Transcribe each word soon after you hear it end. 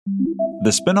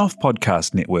The Spin-off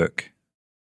Podcast Network.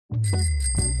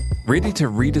 Ready to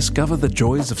rediscover the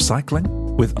joys of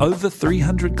cycling? With over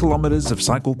 300 kilometres of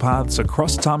cycle paths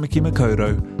across Tāmaki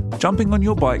Makaurau, jumping on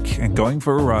your bike and going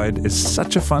for a ride is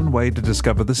such a fun way to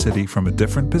discover the city from a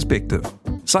different perspective.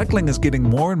 Cycling is getting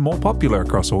more and more popular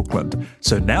across Auckland,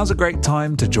 so now's a great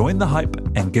time to join the hype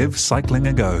and give cycling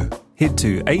a go. Head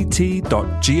to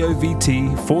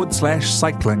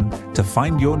at.govt/cycling to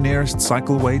find your nearest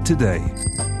cycleway today.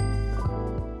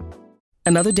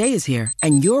 Another day is here,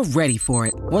 and you're ready for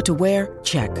it. What to wear?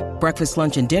 Check. Breakfast,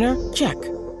 lunch, and dinner? Check.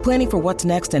 Planning for what's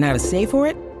next and how to save for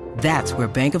it? That's where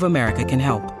Bank of America can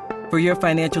help. For your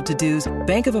financial to-dos,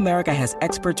 Bank of America has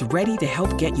experts ready to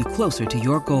help get you closer to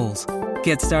your goals.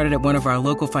 Get started at one of our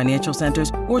local financial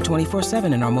centers or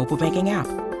 24/7 in our mobile banking app.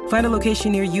 Find a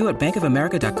location near you at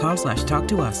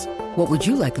bankofamerica.com/talktous. What would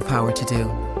you like the power to do?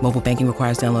 Mobile banking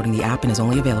requires downloading the app and is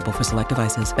only available for select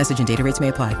devices. Message and data rates may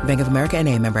apply. Bank of America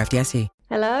NA, member FDIC.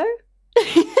 Hello?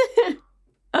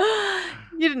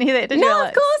 You didn't hear that, did you, No,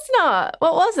 Alex? of course not.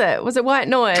 What was it? Was it white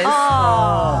noise?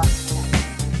 Oh.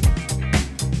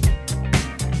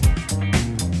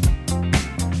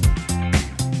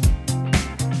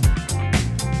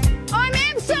 I'm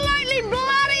absolutely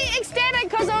bloody ecstatic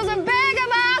because I was a bag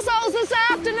of arseholes this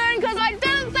afternoon because I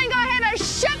didn't think I had a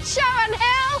shit show in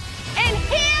hell, and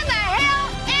here the hell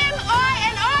am I,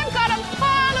 and I've got a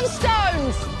pile of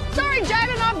stones. Sorry,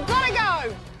 Jaden, I've got to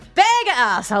go. Bag of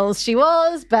assholes she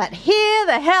was, but here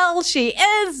the hell she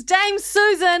is. Dame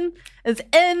Susan is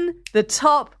in the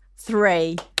top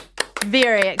 3.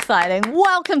 Very exciting.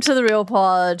 Welcome to the Real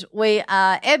Pod. We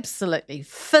are absolutely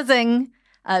fizzing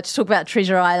to talk about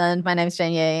Treasure Island. My name's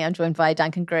Jane Yee. I'm joined by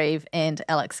Duncan Grieve and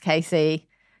Alex Casey.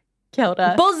 Kia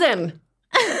ora. Buzzing.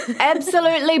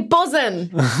 Absolutely buzzing.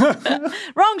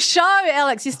 Wrong show,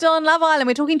 Alex. You're still on Love Island.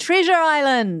 We're talking Treasure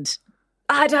Island.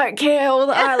 I don't care. All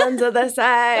the islands are the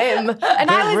same. And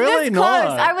I was really this close.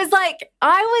 not.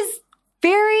 I was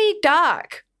very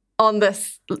dark on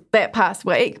that past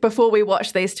week before we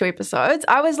watched these 2 episodes.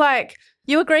 I was like,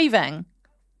 You were grieving.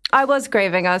 I was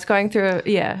grieving. I was going through,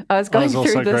 I was going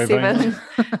also through the grieving. 7.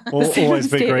 seven Always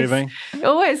be steps. grieving.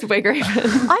 Always be grieving.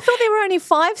 I thought there were only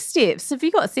 5 steps. Have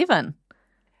you got 7?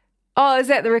 Oh, is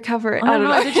that the recovery? I don't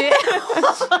know. Did you?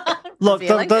 Look,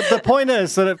 Revealing. the point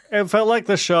is that it felt like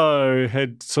the show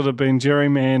had sort of been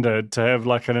gerrymandered to have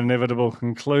like an inevitable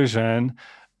conclusion,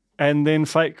 and then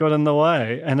fate got in the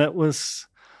way, and I'm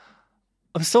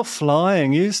still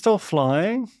flying. You still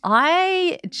flying?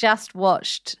 I just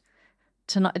watched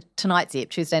tonight's ep,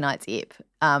 Tuesday night's ep,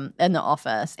 in the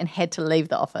office, and had to leave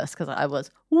the office because I was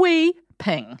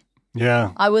weeping.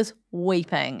 Yeah. I was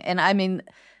weeping. And I mean,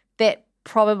 that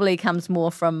probably comes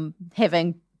more from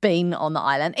having been on the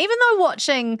island. Even though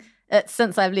watching it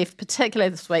since I've left, particularly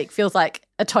this week, feels like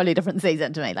a totally different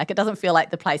season to me. Like, it doesn't feel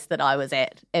like the place that I was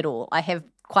at all. I have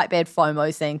quite bad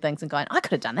FOMO seeing things and going, I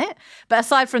could have done that. But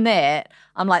aside from that,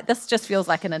 I'm like, this just feels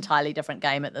like an entirely different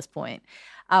game at this point.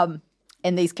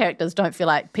 And these characters don't feel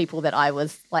like people that I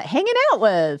was like hanging out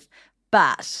with.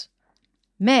 But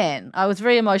man, I was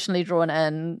very emotionally drawn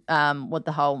in with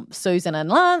the whole Susan and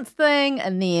Lance thing,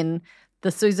 and then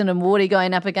the Susan and Wardy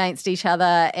going up against each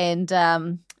other.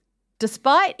 And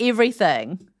despite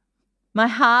everything, my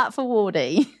heart for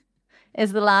Wardy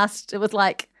is the last, it was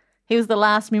like he was the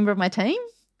last member of my team.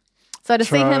 So to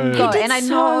see him go, He did and I so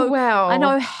know, well. I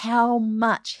know how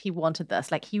much he wanted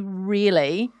this. Like, he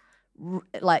really,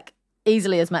 like,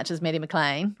 easily as much as Maddie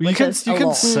McLean. You which can is a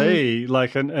lot. see,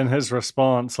 like, in his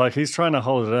response, like, he's trying to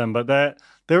hold it in, but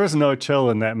there is no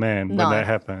chill in that man when that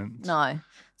happens. No.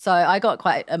 So I got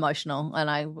quite emotional, and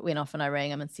I went off and I rang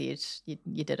him and said,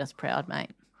 you did us proud, mate.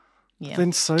 Yeah.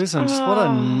 Then Susan, just what a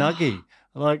nuggie.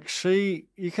 Like,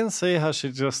 you can see how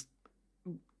she just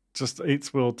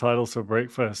eats world titles for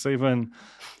breakfast. Even,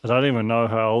 I don't even know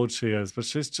how old she is, but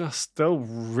she's just still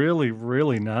really,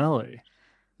 really gnarly.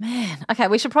 Man. Okay,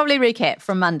 we should probably recap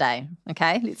from Monday,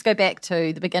 okay? Let's go back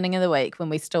to the beginning of the week when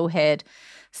we still had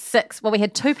we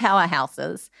had 2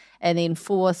 powerhouses and then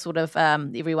 4 sort of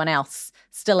everyone else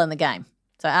still in the game.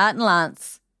 So Art and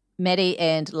Lance, Maddie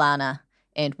and Lana,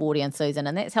 and Wardy and Susan.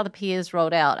 And that's how the pairs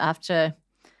rolled out after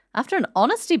an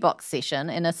honesty box session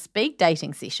and a speed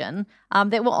dating session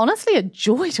that were honestly a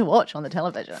joy to watch on the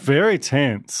television. Very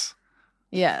tense.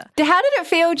 Yeah. How did it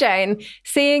feel, Jane,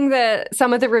 seeing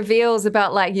some of the reveals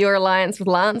about like your alliance with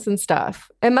Lance and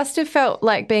stuff? It must have felt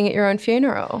like being at your own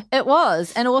funeral. It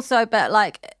was. And also, but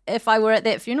like, if I were at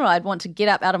that funeral, I'd want to get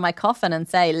up out of my coffin and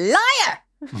say, liar!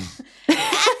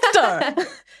 Actor!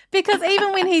 Because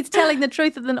even when he's telling the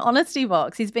truth of an honesty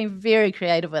box, he's been very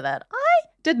creative with it. I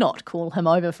did not call him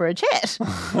over for a chat.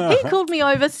 He called me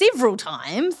over several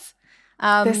times.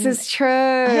 This is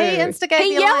true. He instigated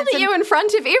He the yelled alliance at you in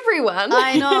front of everyone.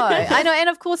 I know. And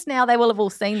of course now they will have all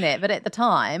seen that. But at the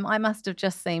time, I must have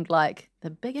just seemed like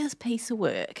the biggest piece of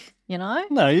work, you know?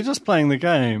 No, you're just playing the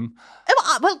game.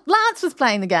 Well, Lance was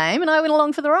playing the game and I went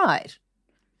along for the ride.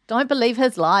 Don't believe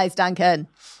his lies, Duncan.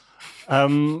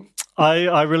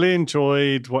 I really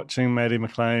enjoyed watching Maddie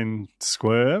McLean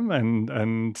squirm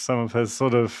and some of his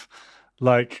sort of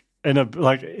like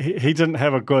he didn't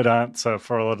have a good answer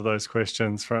for a lot of those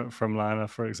questions from Lana,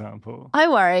 for example. I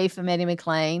worry for Maddie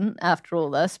McLean after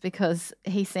all this because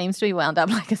he seems to be wound up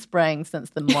like a spring since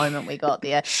the moment we got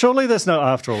there. Surely there's no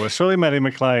after all this. Surely Maddie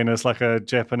McLean is like a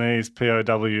Japanese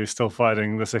POW still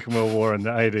fighting the Second World War in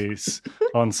the 80s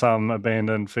on some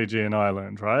abandoned Fijian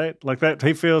island, right? Like that.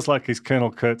 He feels like he's Colonel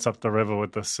Kurtz up the river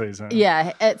with this season.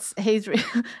 Yeah, he's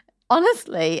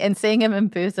honestly, and seeing him in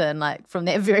person, like from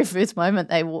that very first moment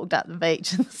they walked up the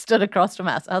beach and stood across from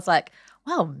us, I was like,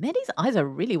 wow, Maddie's eyes are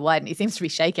really wide and he seems to be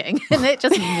shaking. And that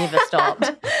just never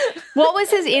stopped. What was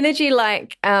his energy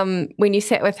like when you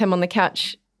sat with him on the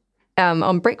couch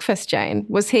on breakfast, Jane?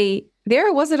 Was he there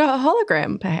or was it a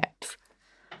hologram, perhaps?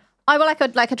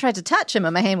 I tried to touch him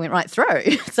and my hand went right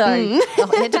through. So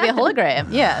it had to be a hologram.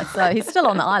 Yeah. So he's still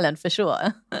on the island for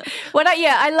sure.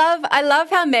 I love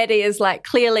how Maddie is like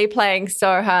clearly playing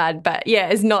so hard, but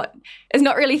is not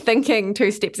really thinking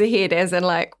 2 steps ahead, as in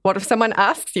like, what if someone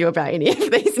asks you about any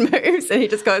of these moves? And he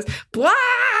just goes, blah,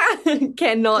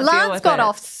 cannot deal Lance with got it.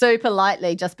 off super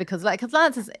lightly just because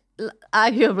Lance is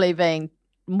arguably being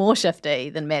more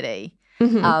shifty than Maddie.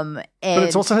 Mm-hmm. But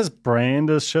it's also his brand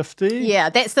is shifty.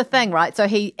 Yeah, that's the thing, right? So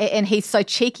he's so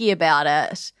cheeky about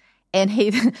it, and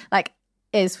he like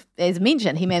as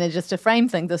mentioned, he manages to frame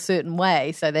things a certain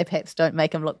way so they perhaps don't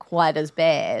make him look quite as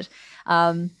bad.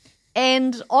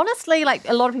 And honestly, like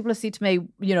a lot of people have said to me,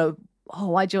 you know, oh,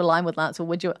 why'd you align with Lance, or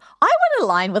would you? I would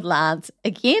align with Lance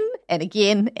again and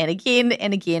again and again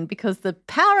and again because the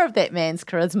power of that man's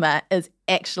charisma is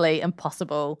actually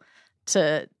impossible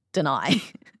to deny.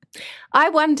 I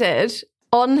wondered,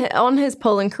 on his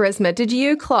pull and charisma, did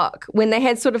you clock when they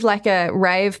had sort of like a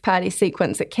rave party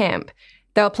sequence at camp?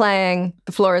 They were playing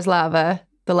The Floor is Lava,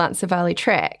 the Lance Savali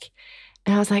track.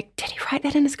 And I was like, did he write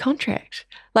that in his contract?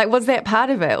 Like, was that part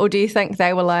of it? Or do you think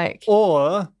they were like...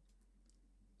 Or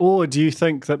do you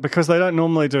think that because they don't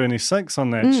normally do any syncs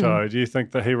on that show, do you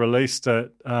think that he released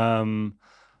it, from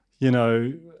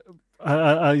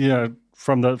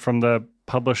the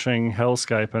publishing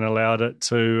hellscape and allowed it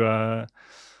to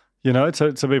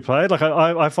be played? Like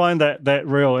I find that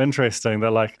real interesting.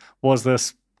 That like, was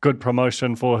this good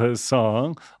promotion for his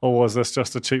song, or was this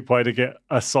just a cheap way to get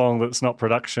a song that's not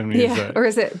production music? Yeah, or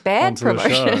is it bad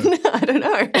promotion? I don't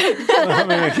know. I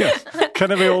mean,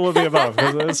 can it be all of the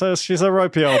above? She's a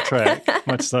ropey old track,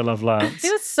 much as I love Lance.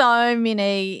 There were so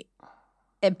many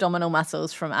abdominal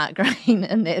muscles from Art Green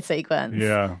in that sequence.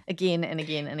 Yeah. Again and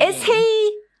again and again. Is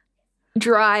he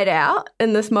dried out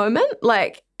in this moment?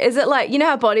 Like, is it like, you know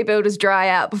how bodybuilders dry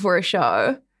out before a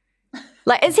show?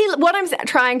 Like, is he, what I'm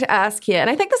trying to ask here, and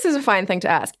I think this is a fine thing to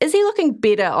ask, is he looking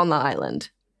better on the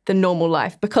island than normal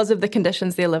life because of the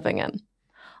conditions they're living in?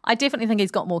 I definitely think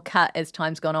he's got more cut as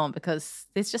time's gone on because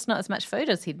there's just not as much food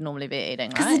as he'd normally be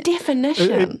eating, Because right? the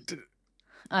definition.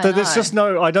 There's just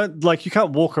I don't, like, you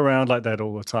can't walk around like that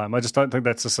all the time. I just don't think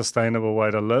that's a sustainable way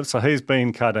to live. So he's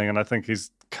been cutting, and I think he's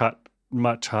cut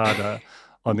much harder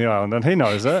on the island, and he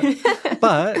knows it.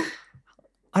 But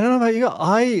I don't know about you.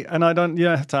 I don't, you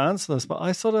don't have to answer this, but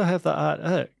I sort of have the art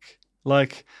ick.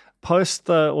 Like, post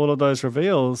all of those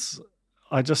reveals,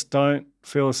 I just don't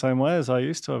feel the same way as I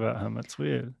used to about him. It's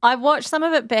weird. I watched some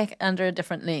of it back under a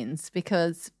different lens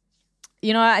because,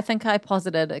 you know, I think I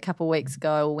posited a couple of weeks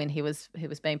ago when he was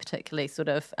being particularly sort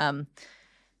of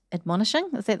admonishing.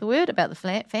 Is that the word about the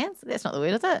fans? That's not the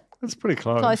word, is it? It's pretty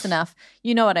close. Close enough.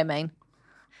 You know what I mean.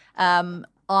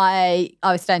 I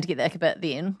was starting to get the ick a bit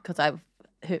then because I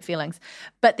hurt feelings.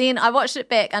 But then I watched it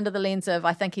back under the lens of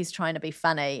I think he's trying to be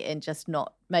funny and just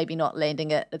maybe not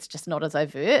landing it. It's just not as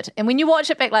overt. And when you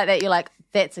watch it back like that, you're like,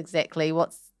 that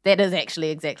is actually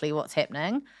exactly what's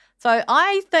happening. So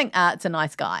I think Art's a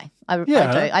nice guy. I do.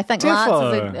 I think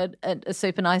Lance is a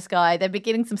super nice guy. They've been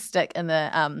getting some stick in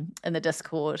the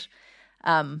Discord,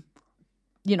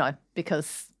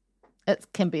 because it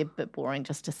can be a bit boring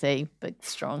just to see big,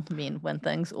 strong men win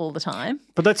things all the time.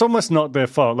 But that's almost not their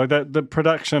fault. Like that, the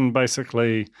production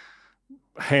basically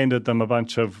handed them a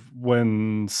bunch of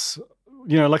wins.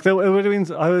 You know, like it would have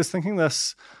been. I was thinking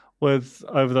this with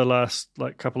over the last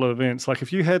couple of events. Like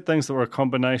if you had things that were a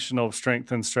combination of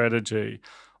strength and strategy,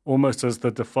 almost as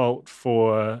the default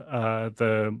for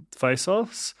the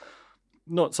face-offs.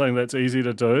 Not saying that's easy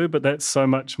to do, but that's so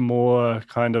much more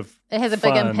kind of It has a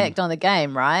big impact on the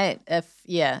game, right?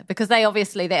 Because they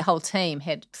obviously, that whole team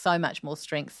had so much more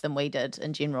strength than we did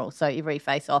in general. So every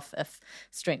face-off, if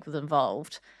strength was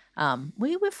involved,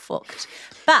 we were fucked.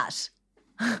 But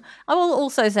I will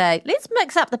also say, let's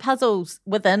mix up the puzzles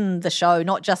within the show,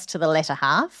 not just to the latter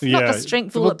half, not the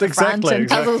strength all at the front and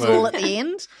puzzles all at the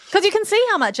end. Because you can see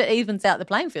how much it evens out the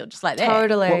playing field, just like that.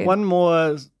 Totally. One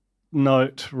more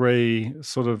note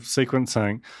sort of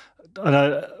sequencing.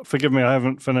 And forgive me, I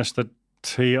haven't finished the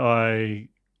TI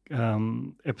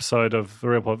episode of The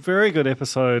Real Pod. Very good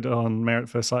episode on Married at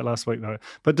First Sight last week, though.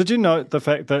 But did you note the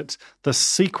fact that the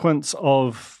sequence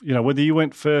of, whether you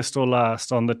went first or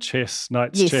last on the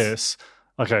knight's chess?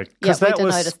 Okay, because that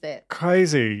was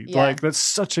crazy. Yeah. Like, that's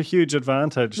such a huge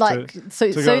advantage.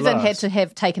 Susan had to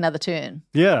have take another turn.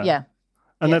 Yeah.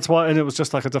 And that's why, and it was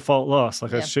just like a default loss,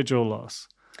 like a schedule loss.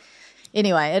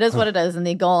 Anyway, it is what it is, and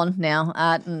they're gone now.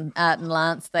 Art and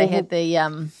Lance, they had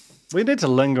the. We need to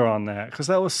linger on that because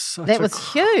that was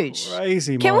huge,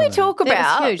 crazy. Can moment. we talk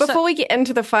about before we get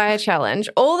into the fire challenge?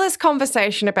 All this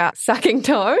conversation about sucking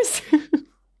toes.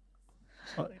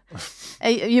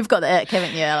 You've got the ick,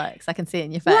 haven't you, Alex? I can see it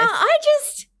in your face. Well, I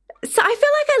feel like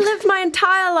I lived my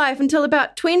entire life until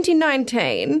about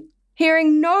 2019.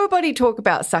 Hearing nobody talk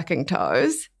about sucking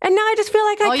toes. And now I just feel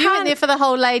like I can't. You went there for the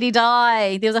whole Lady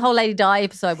Di. There was a whole Lady Di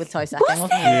episode with toe sucking, wasn't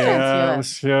there? Yeah, it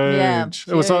was huge. Yeah,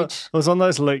 it was on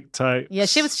those leaked tapes. Yeah,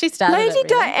 she started Lady it, really.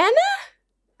 Diana?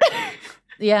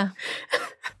 Yeah.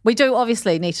 We do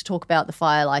obviously need to talk about the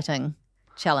fire lighting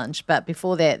challenge, but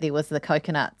before that there was the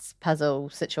coconuts puzzle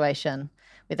situation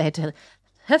where they had to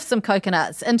hiff some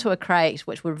coconuts into a crate,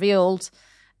 which revealed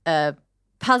a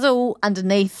puzzle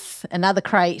underneath another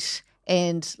crate.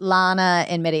 And Lana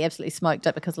and Maddie absolutely smoked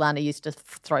it because Lana used to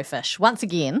throw fish once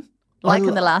again, like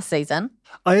in the last season.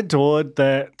 I adored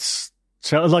that.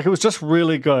 Like, it was just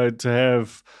really good to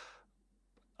have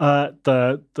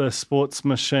the sports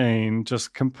machine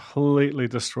just completely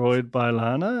destroyed by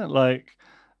Lana. Like,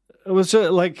 it was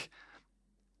just like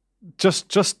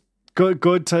just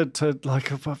good to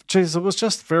like. Geez, it was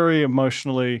just very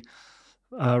emotionally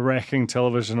racking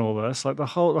television. All this, like the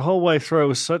whole way through, it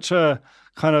was such a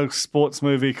kind of sports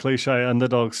movie cliche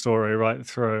underdog story right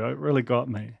through. It really got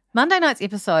me. Monday night's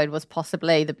episode was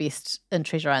possibly the best in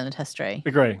Treasure Island history.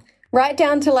 Agree. Right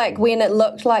down to like when it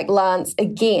looked like Lance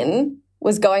again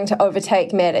was going to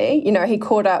overtake Maddie. You know, he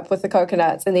caught up with the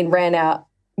coconuts and then ran out,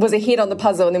 was ahead on the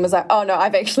puzzle and then was like, oh no,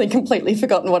 I've actually completely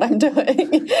forgotten what I'm doing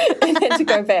and had to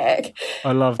go back.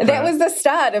 I love that. That was the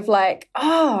start of like,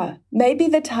 maybe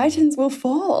the Titans will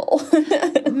fall.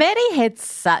 Maddie had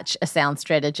such a sound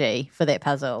strategy for that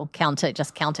puzzle, counter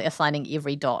assigning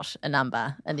every dot a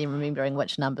number and then remembering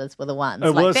which numbers were the ones.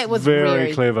 That was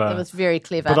very clever. It was very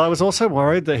clever. But I was also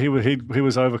worried that he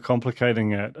was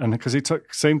overcomplicating it, and because he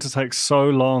seemed to take so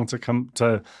long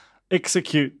to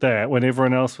execute that when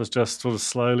everyone else was just sort of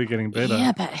slowly getting better.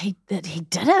 Yeah, but he did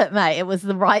it, mate. It was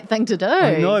the right thing to do.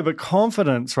 I know, but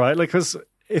confidence, right? Like, because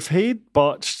if he'd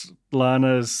botched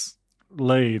Lana's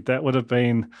lead, that would have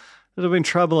been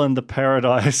trouble in the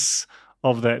paradise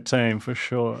of that team for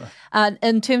sure.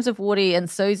 In terms of Woody and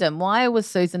Susan, why was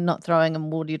Susan not throwing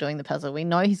and Woody doing the puzzle? We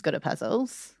know he's good at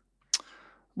puzzles.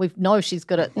 We know she's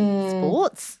good at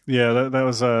sports. Yeah, that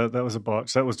was a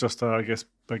botch. That was just I guess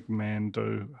big man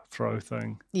do throw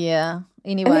thing. Yeah.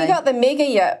 Anyway, and he got the mega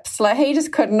yips. Like, he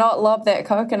just could not lob that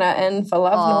coconut in for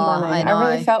love nor money. I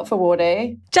really felt for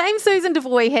Woody. James Susan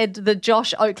Devoy had the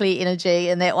Josh Oakley energy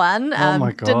in that one. Oh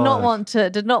my God. Did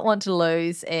not want to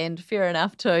lose, and fair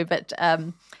enough too. But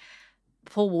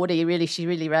poor Woody, she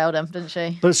really railed him, didn't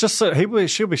she? But it's just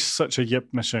she'll be such a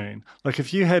yip machine. Like,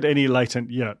 if you had any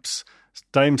latent yips,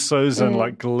 Dame Susan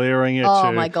like glaring at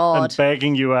you my God. and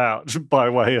bagging you out by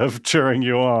way of cheering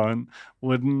you on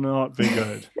would not be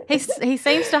good. He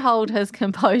seems to hold his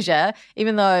composure,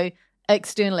 even though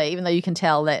you can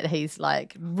tell that he's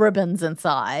like ribbons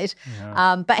inside.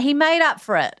 Yeah. But he made up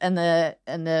for it in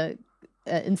the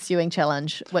ensuing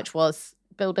challenge, which was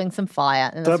building some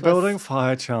fire. And building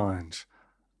fire challenge.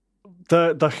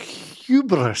 The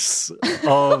hubris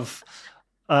of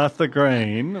Arthur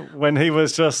Green when he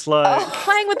was just like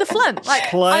playing with the flint.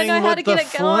 Like, I know how to get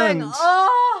it going.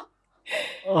 Oh.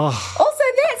 Also,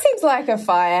 that seems like a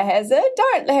fire hazard.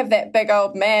 Don't have that big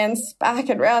old man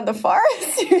sparking around the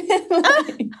forest.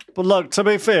 But look, to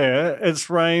be fair, it's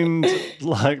rained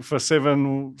like for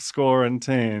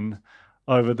 710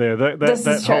 over there.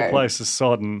 That whole place is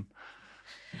sodden.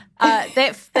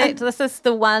 This is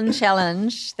the one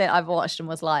challenge that I've watched and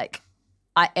was like,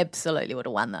 I absolutely would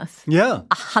have won this. Yeah.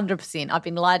 100%. I've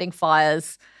been lighting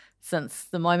fires since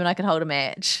the moment I could hold a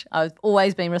match. I've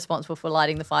always been responsible for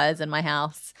lighting the fires in my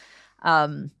house.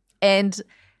 And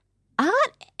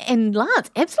Art and Lance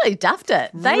absolutely duffed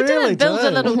it. They Really didn't build a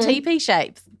did. little teepee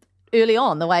shape early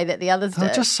on the way that the others They were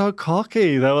did. just so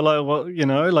cocky. They were like,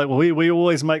 well, we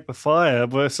always make the fire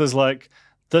versus like,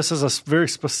 this is a very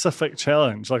specific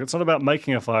challenge. Like, it's not about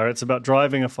making a fire. It's about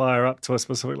driving a fire up to a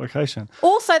specific location.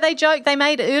 Also, they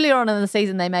made earlier on in the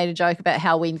season, they made a joke about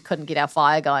how we couldn't get our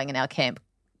fire going in our camp.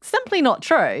 Simply not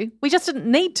true. We just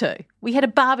didn't need to. We had a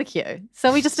barbecue,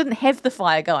 so we just didn't have the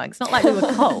fire going. It's not like we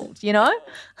were cold, you know?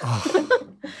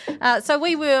 So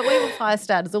we were fire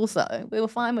starters also. We were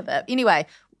fine with it. Anyway,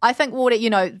 I think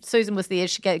Wardy, Susan was there.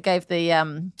 She gave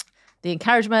the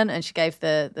encouragement and she gave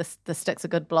the sticks a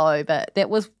good blow. But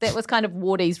that was kind of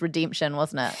Wardy's redemption,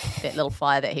 wasn't it? That little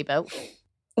fire that he built.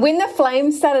 When the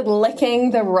flames started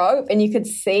licking the rope and you could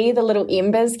see the little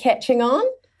embers catching on.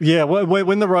 Yeah,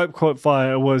 when the rope caught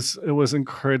fire, it was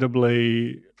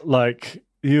incredibly, like,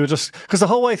 you were just, because the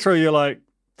whole way through you're like,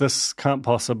 this can't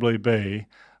possibly be,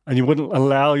 and you wouldn't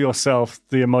allow yourself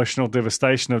the emotional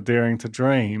devastation of daring to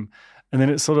dream, and then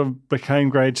it sort of became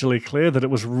gradually clear that it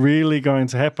was really going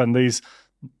to happen. These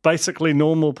basically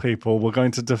normal people were going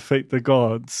to defeat the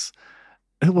gods.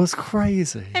 It was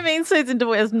crazy. I mean, Susan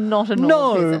DeWitt is not a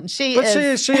normal person. She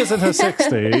is in her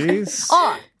 60s.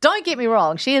 Oh, don't get me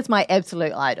wrong. She is my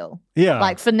absolute idol. Yeah.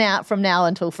 Like from now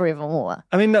until forevermore.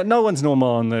 I mean, no one's normal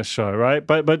on this show, right?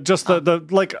 But just the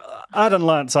like, Art and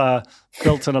Lance are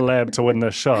built in a lab to win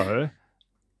this show,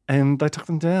 and they took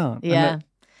them down. Yeah.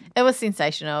 It was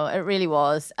sensational. It really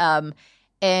was. And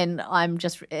I'm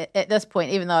just, at this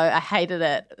point, even though I hated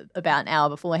it about an hour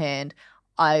beforehand,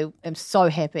 I am so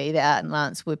happy that Art and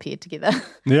Lance were paired together.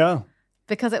 Yeah.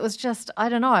 Because it was just, I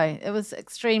don't know, it was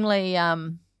extremely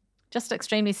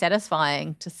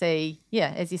satisfying to see,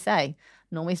 as you say,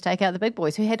 normies take out the big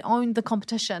boys who had owned the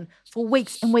competition for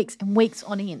weeks and weeks and weeks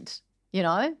on end,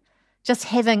 just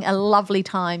having a lovely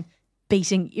time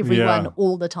beating everyone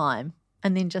all the time,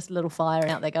 and then just little fire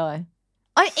and out they go.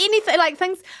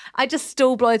 It just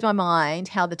still blows my mind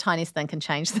how the tiniest thing can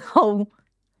change the whole,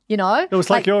 It was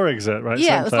like your exit, right? Yeah,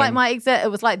 Same it was thing. like my exit. It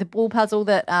was like the ball puzzle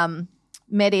that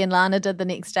Maddie and Lana did the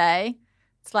next day.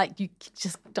 It's like you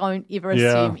just don't ever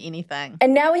assume anything.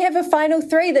 And now we have a final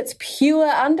three that's pure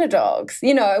underdogs,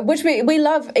 which we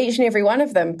love each and every one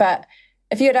of them. But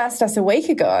if you had asked us a week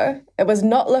ago, it was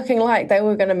not looking like they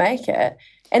were going to make it.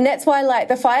 And that's why, like,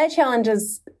 the fire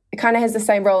challenges kind of has the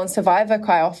same role in Survivor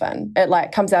quite often. It,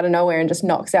 like, comes out of nowhere and just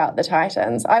knocks out the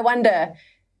Titans. I wonder,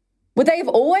 would they have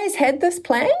always had this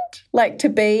planned, like, to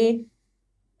be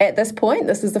at this point?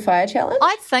 This is the fire challenge?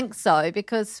 I think so,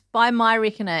 because by my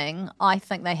reckoning, I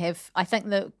think they have. I think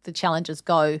the challenges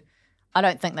go. I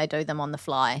don't think they do them on the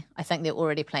fly. I think they're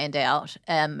already planned out.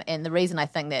 And the reason I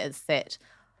think that is that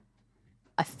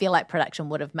I feel like production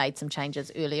would have made some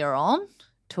changes earlier on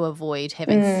to avoid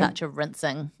having such a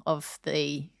rinsing of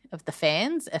the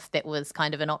fans, if that was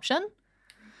kind of an option.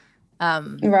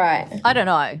 Right. I don't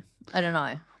know.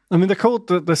 I mean,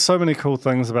 there's so many cool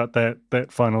things about that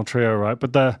final trio, right?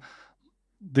 But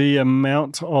the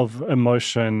amount of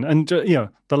emotion and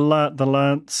the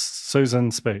Lance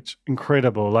Susan speech,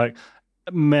 incredible. Like,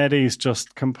 Maddie's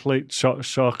just complete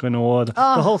shock and awe.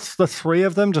 The three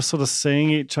of them just sort of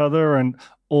seeing each other and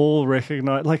all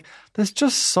recognize. Like, there's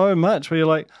just so much where you're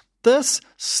like, this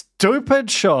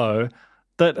stupid show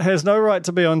that has no right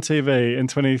to be on TV in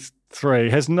 23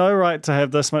 has no right to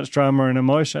have this much drama and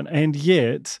emotion, and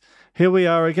yet here we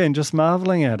are again, just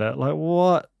marveling at it. Like,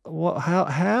 what,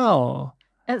 how?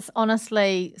 It's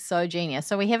honestly so genius.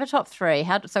 So we have a top three.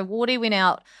 So Wardy went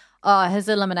out. His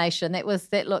elimination that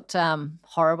looked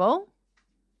horrible.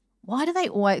 Why do they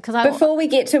always? Before we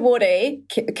get to Wardy,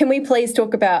 can we please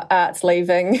talk about Art's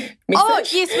leaving message? Oh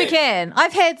yes, we can.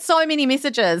 I've had so many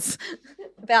messages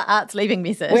about Art's leaving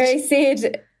message where he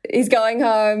said he's going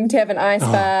home to have an ice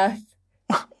bath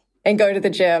and go to the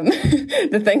gym.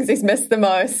 The things he's missed the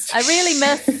most. I really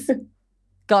miss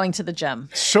going to the gym.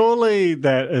 Surely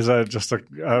that is just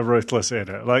a ruthless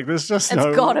edit. Like, there's just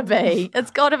It's gotta be.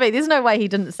 There's no way he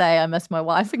didn't say I miss my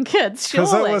wife and kids. Surely.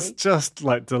 Because it was just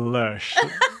like delish.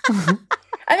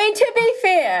 I mean, to be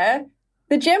fair,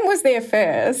 the gym was there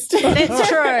first. That's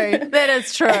true. That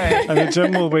is true. And the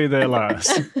gym will be there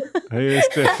last. He is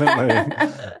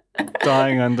definitely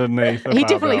dying underneath. He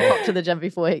definitely popped to the gym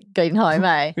before he got home,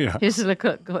 eh? Yeah. He just did a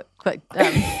quick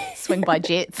swing by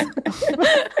Jets.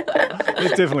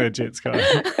 He's definitely a Jets guy.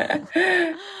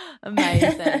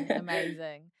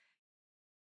 Amazing.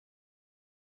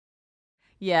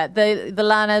 Yeah, the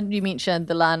Lana you mentioned,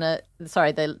 the Lance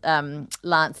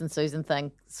and Susan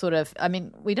thing. Sort of. I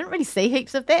mean, we didn't really see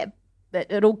heaps of that.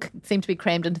 It all seemed to be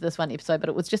crammed into this one episode, but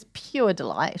it was just pure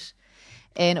delight.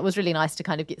 And it was really nice to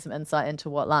kind of get some insight into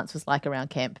what Lance was like around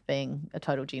camp, being a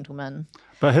total gentleman.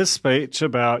 But his speech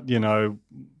about,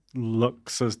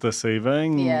 looks is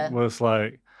deceiving was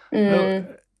like, you're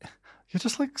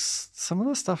just like, some of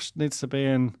the stuff needs to be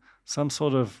in some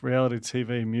sort of reality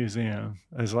TV museum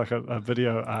as like a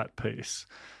video art piece,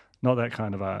 not that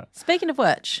kind of art. Speaking of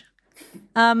which,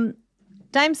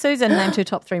 Dame Susan named her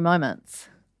top 3 moments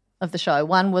of the show.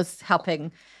 One was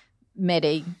helping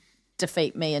Maddie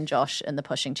defeat me and Josh in the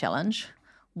pushing challenge.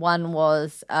 One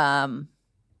was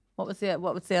what was the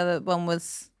other one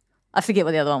was? I forget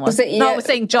what the other one was. It was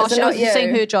seeing Josh. I was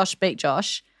seeing her Josh beat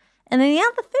Josh, and then the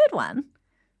other third one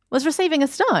was receiving a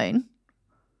stone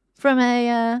from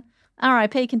a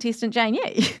RIP contestant Jane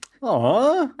Yee.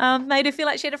 Aww. Made her feel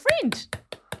like she had a friend.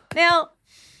 Now,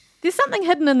 there's something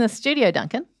hidden in this studio,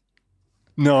 Duncan.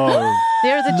 No.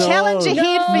 There is a challenge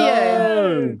ahead for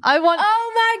you.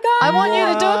 Oh my God. I want you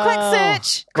to do a quick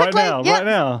search. Quickly. Right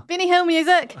now. Benny Hill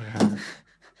music.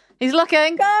 He's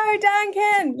looking. Go,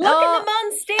 Duncan. Look in the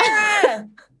Monstera.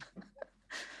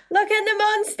 Look in the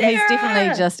Monstera. He's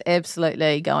definitely just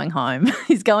absolutely going home.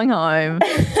 He's going home.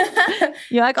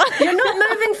 You're not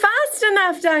moving fast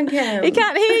enough, Duncan. He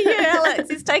can't hear you, Alex.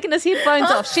 He's taken his headphones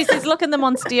off. She says, look in the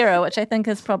Monstera, which I think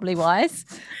is probably wise.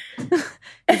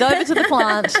 He's over to the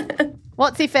plant.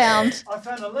 What's he found? I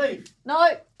found a leaf. No.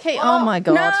 Oh my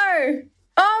God. No.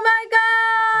 Oh my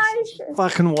gosh.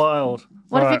 Fucking wild.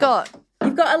 What have you got?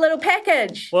 You've got a little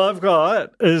package. What I've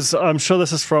got is, I'm sure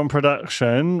this is from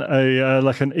production,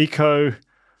 like an eco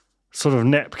sort of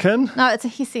napkin. No, it's a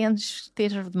Hessian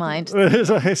theatre of the mind. It is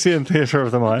a Hessian theatre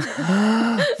of the mind.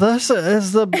 This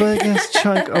is the biggest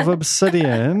chunk of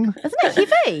obsidian. Isn't it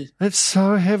heavy? It's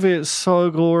so heavy. It's so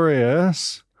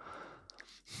glorious.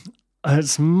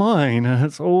 It's mine, and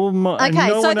it's all mine. Okay,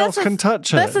 no so one else can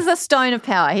touch it. This is a stone of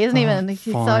power. He's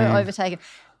so overtaken.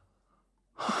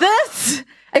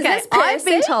 I've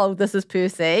been told this is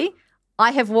Percy.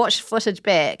 I have watched footage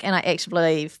back, and I actually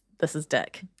believe this is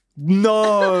Dick.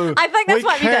 No. I think this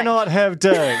might be Dick. We cannot have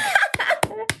Dick.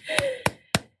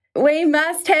 We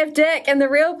must have Dick in the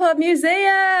Real Pod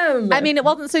Museum. I mean, it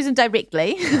wasn't Susan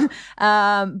directly,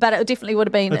 but it definitely would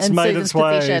have been in Susan's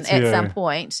possession at some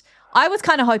point. I was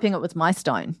kind of hoping it was my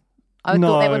stone. I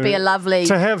thought that would be a lovely...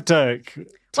 To have Dick...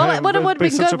 Well, it would have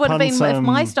been good would have been if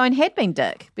my stone had been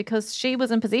Dick, because she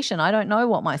was in possession. I don't know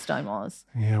what my stone was.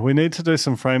 Yeah, we need to do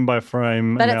some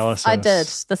frame-by-frame analysis. I did.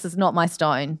 This is not my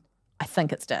stone. I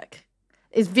think it's Dick.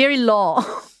 It's very long.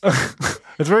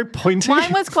 It's very pointy.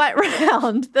 Mine was quite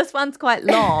round. This one's quite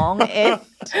long. And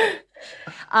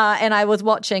I was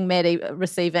watching Maddie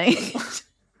receiving...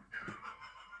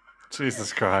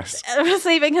 Jesus Christ.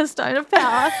 Receiving his stone of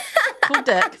power called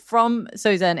Dick from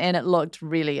Susan, and it looked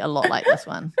really a lot like this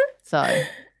one. So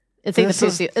it's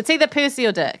either Percy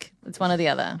or Dick. It's one or the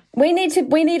other. We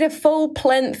need a full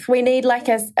plinth. We need like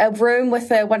a room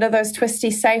with one of those twisty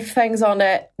safe things on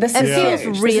it. This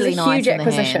feels really nice. Huge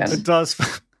acquisition. It does.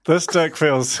 This Dick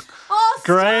feels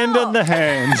grand in the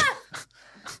hand.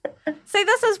 See,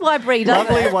 this is why Brie does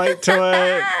Lovely it. weight to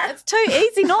it. It's too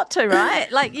easy not to, right?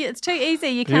 Like, it's too easy.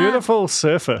 You can't. Beautiful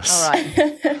surface. All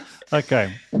right.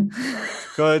 Okay.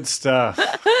 Good stuff.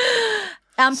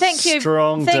 Thank you.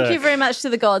 Strong Thank Dick. you very much to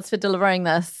the gods for delivering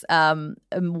this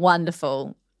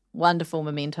wonderful, wonderful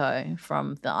memento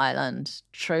from the island.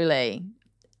 Truly,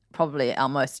 probably our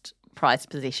most prized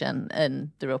possession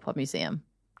in the Real Pod Museum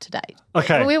to date.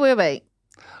 Okay. Where were we?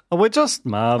 We're just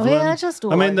marveling. We're just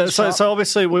all I mean, over the so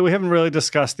obviously we haven't really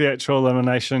discussed the actual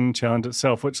elimination challenge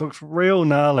itself, which looks real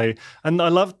gnarly. And I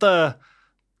love the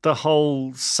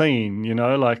whole scene,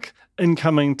 like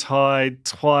incoming tide,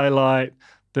 twilight.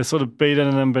 They're sort of beaten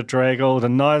and bedraggled,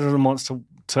 and neither of them wants to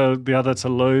the other to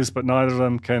lose, but neither of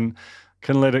them can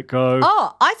let it go.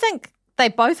 Oh, I think they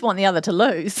both want the other to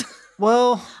lose.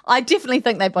 Well, I definitely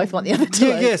think they both want the other to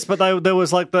lose. Yes, but there was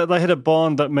they had a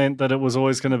bond that meant that it was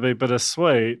always going to be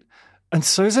bittersweet. And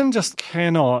Susan just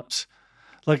cannot,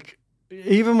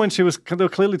 even when there were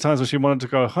clearly times when she wanted to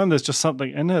go home, there's just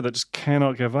something in her that just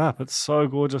cannot give up. It's so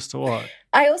gorgeous to watch.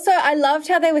 I loved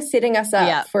how they were setting us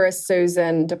up for a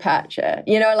Susan departure.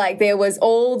 There was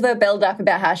all the build-up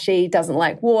about how she doesn't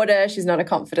like water, she's not a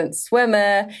confident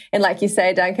swimmer, and like you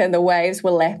say, Duncan, the waves were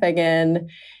lapping in.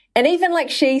 And even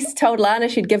she told Lana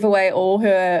she'd give away all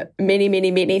her many,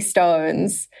 many, many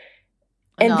stones.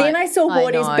 And then I saw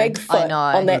Wardy's big foot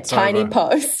on that tiny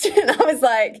post. And I was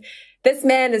like, this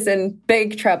man is in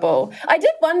big trouble. I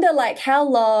did wonder, how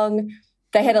long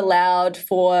they had allowed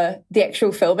for the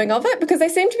actual filming of it, because they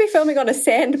seemed to be filming on a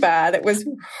sandbar that was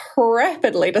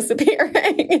rapidly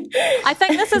disappearing. I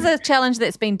think this is a challenge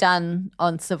that's been done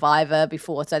on Survivor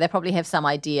before, so they probably have some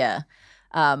idea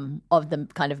of the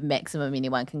kind of maximum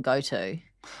anyone can go to.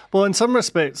 Well, in some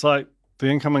respects, like, the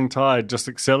incoming tide just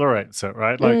accelerates it,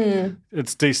 right? Like,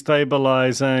 it's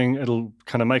destabilizing. It'll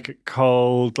kind of make it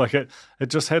cold. Like, it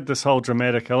just had this whole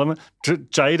dramatic element.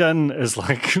 Jaden is,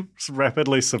 like,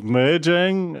 rapidly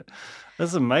submerging.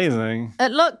 It's amazing.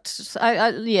 It looked,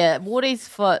 Wardy's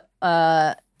foot,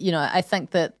 I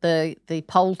think that the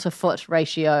pole to foot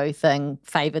ratio thing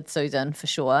favoured Susan for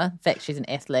sure. In fact, she's an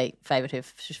athlete, favoured her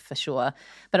for sure.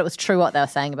 But it was true what they were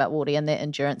saying about Wardy and that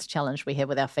endurance challenge we had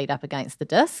with our feet up against the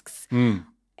discs.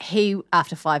 He,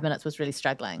 after 5 minutes, was really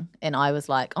struggling. And I was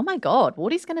like, oh my God,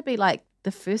 Wardy's going to be like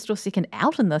the first or second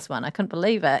out in this one. I couldn't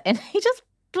believe it. And he just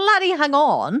bloody hung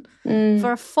on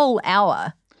for a full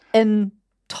hour in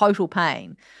total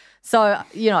pain. So,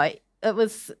 it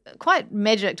was quite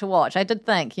magic to watch. I did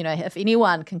think, if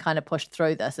anyone can kind of push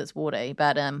through this, it's Wardy.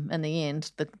 But in the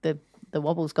end, the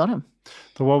wobbles got him.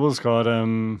 The wobbles got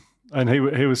him, and he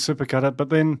was super gutted. But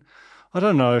then, I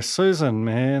don't know, Susan,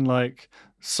 man, like,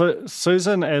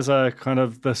 Susan as a kind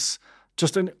of this,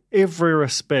 just in every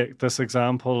respect, this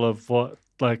example of what,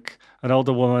 like, an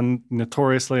older woman,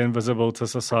 notoriously invisible to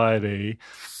society,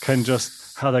 can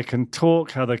just, how they can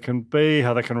talk, how they can be,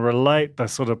 how they can relate, the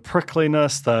sort of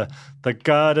prickliness, the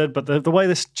guarded, but the way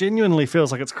this genuinely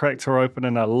feels like it's cracked her open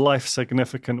in a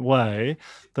life-significant way.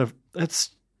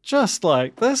 It's just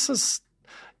like,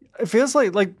 it feels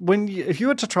like if you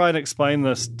were to try and explain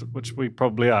this, which we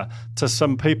probably are, to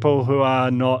some people who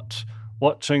are not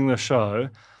watching the show,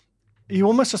 you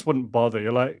almost just wouldn't bother.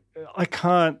 You're like, I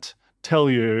can't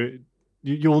tell you,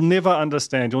 you'll never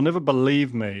understand, you'll never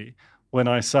believe me when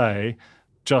I say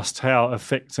just how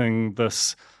affecting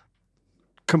this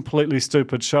completely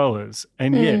stupid show is.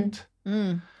 And yet...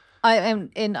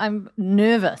 I'm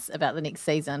nervous about the next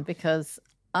season because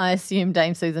I assume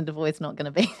Dame Susan Devoy's not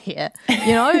going to be there,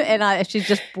 and she's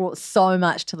just brought so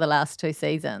much to the last 2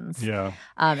 seasons. Yeah.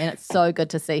 And it's so good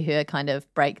to see her kind of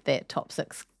break that top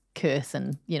 6 curse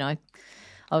and,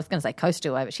 I was going to say coast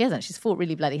away, but she hasn't. She's fought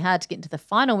really bloody hard to get into the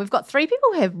final. We've got 3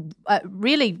 people who have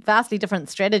really vastly different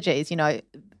strategies.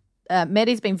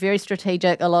 Maddie's been very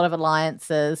strategic, a lot of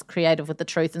alliances, creative with the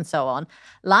truth and so on.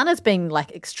 Lana's been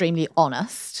like extremely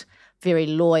honest, very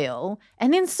loyal.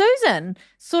 And then Susan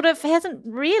sort of hasn't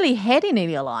really had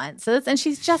any alliances and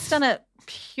she's just done it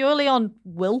purely on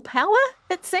willpower,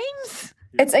 it seems.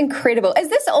 It's incredible. Is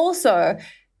this also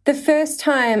the first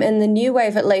time in the new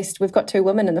wave, at least, we've got 2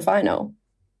 women in the final?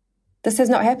 This has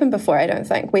not happened before, I don't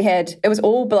think. It was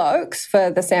all blokes for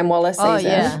the Sam Wallace season. Oh,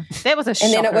 yeah. That was a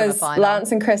shocker. And then it was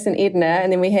Lance and Chris and Edna,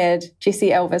 and then we had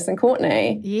Jessie, Elvis and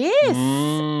Courtney.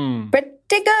 Yes. Pretty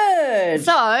good.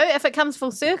 So, if it comes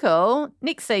full circle,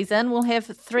 next season we'll have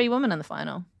 3 women in the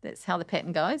final. That's how the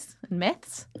pattern goes in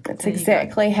maths. That's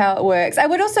exactly how it works. I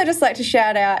would also just like to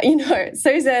shout out,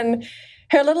 Susan...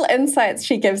 Her little insights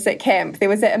she gives at camp. There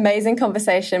was that amazing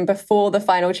conversation before the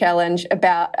final challenge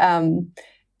about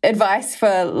advice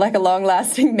for like a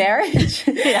long-lasting marriage.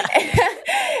 Yeah.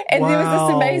 And there was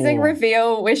this amazing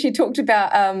reveal where she talked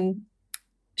about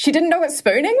she didn't know what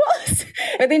spooning was.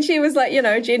 But then she was like,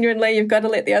 genuinely, you've got to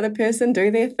let the other person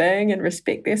do their thing and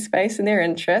respect their space and their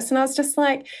interests. And I was just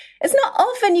like, it's not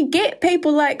often you get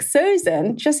people like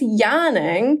Susan just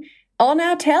yarning on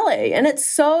our telly, and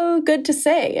it's so good to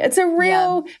see. It's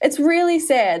really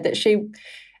sad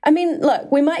that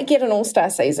look, we might get an all-star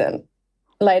season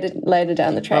later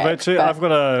down the track. I've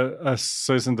got a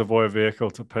Susan Devoy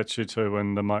vehicle to pitch you to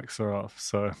when the mics are off.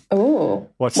 So,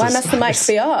 why must the mics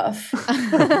be off?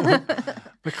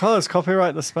 Because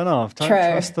copyright the spin-off. Don't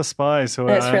trust the spies who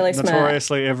That's are really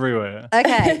notoriously everywhere.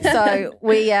 Okay, so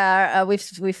we are we've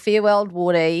farewelled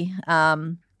Wardy.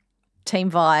 Team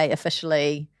Vi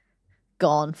officially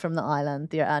gone from the island.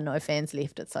 There are no fans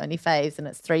left. It's only Faves, and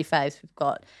it's 3 Faves. We've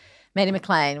got Maddie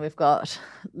McLean, we've got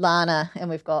Lana, and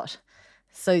we've got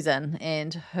Susan.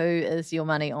 And who is your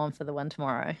money on for the win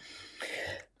tomorrow?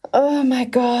 Oh my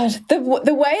God. The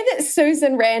way that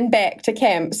Susan ran back to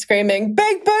camp screaming,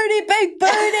 big booty,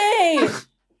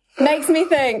 makes me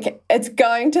think it's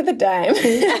going to the Dame.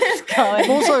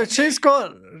 Also, she's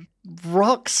got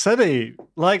Rock City.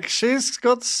 Like, she's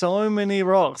got so many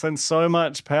rocks and so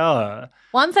much power.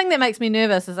 One thing that makes me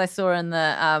nervous is I saw in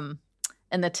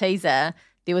the teaser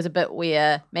there was a bit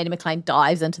where Maddie McLean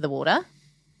dives into the water.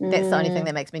 That's the only thing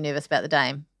that makes me nervous about the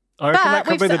Dame. I reckon But that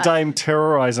could be we've the dame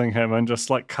terrorising him and just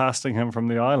like casting him from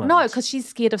the island. No, because she's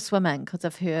scared of swimming because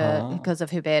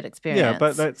of her bad experience. Yeah,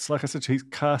 but that's like I said, she's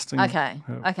casting.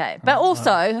 Okay. But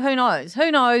also, who knows?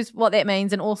 Who knows what that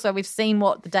means? And also, we've seen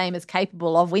what the dame is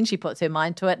capable of when she puts her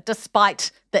mind to it, despite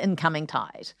the incoming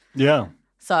tide. Yeah.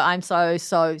 So I'm so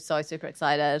super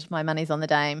excited. My money's on the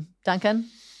dame. Duncan?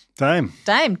 Dame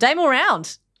all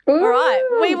round. Ooh. All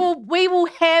right. We will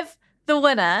have the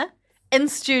winner in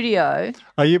studio.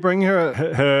 Are you bringing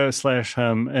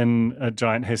her/him in a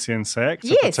giant Hessian sack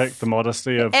to protect the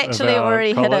modesty of actually our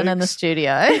already colleagues? hidden in the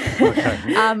studio.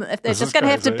 They're just going to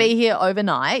have to be here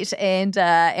overnight,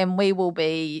 and we will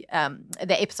be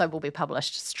the episode will be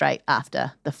published straight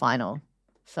after the final.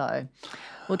 So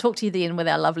we'll talk to you then with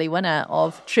our lovely winner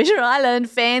of Treasure Island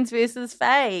Fans versus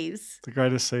Faves. The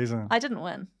greatest season. I didn't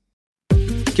win.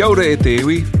 Kia ora e te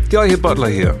iwi, Te Aihe Butler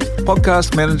here,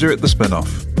 podcast manager at The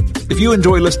Spinoff. If you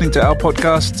enjoy listening to our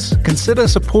podcasts, consider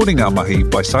supporting our mahi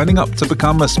by signing up to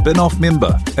become a Spinoff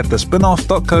member at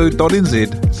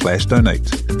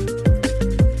thespinoff.co.nz/donate.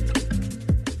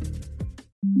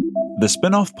 The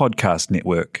Spinoff Podcast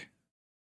Network.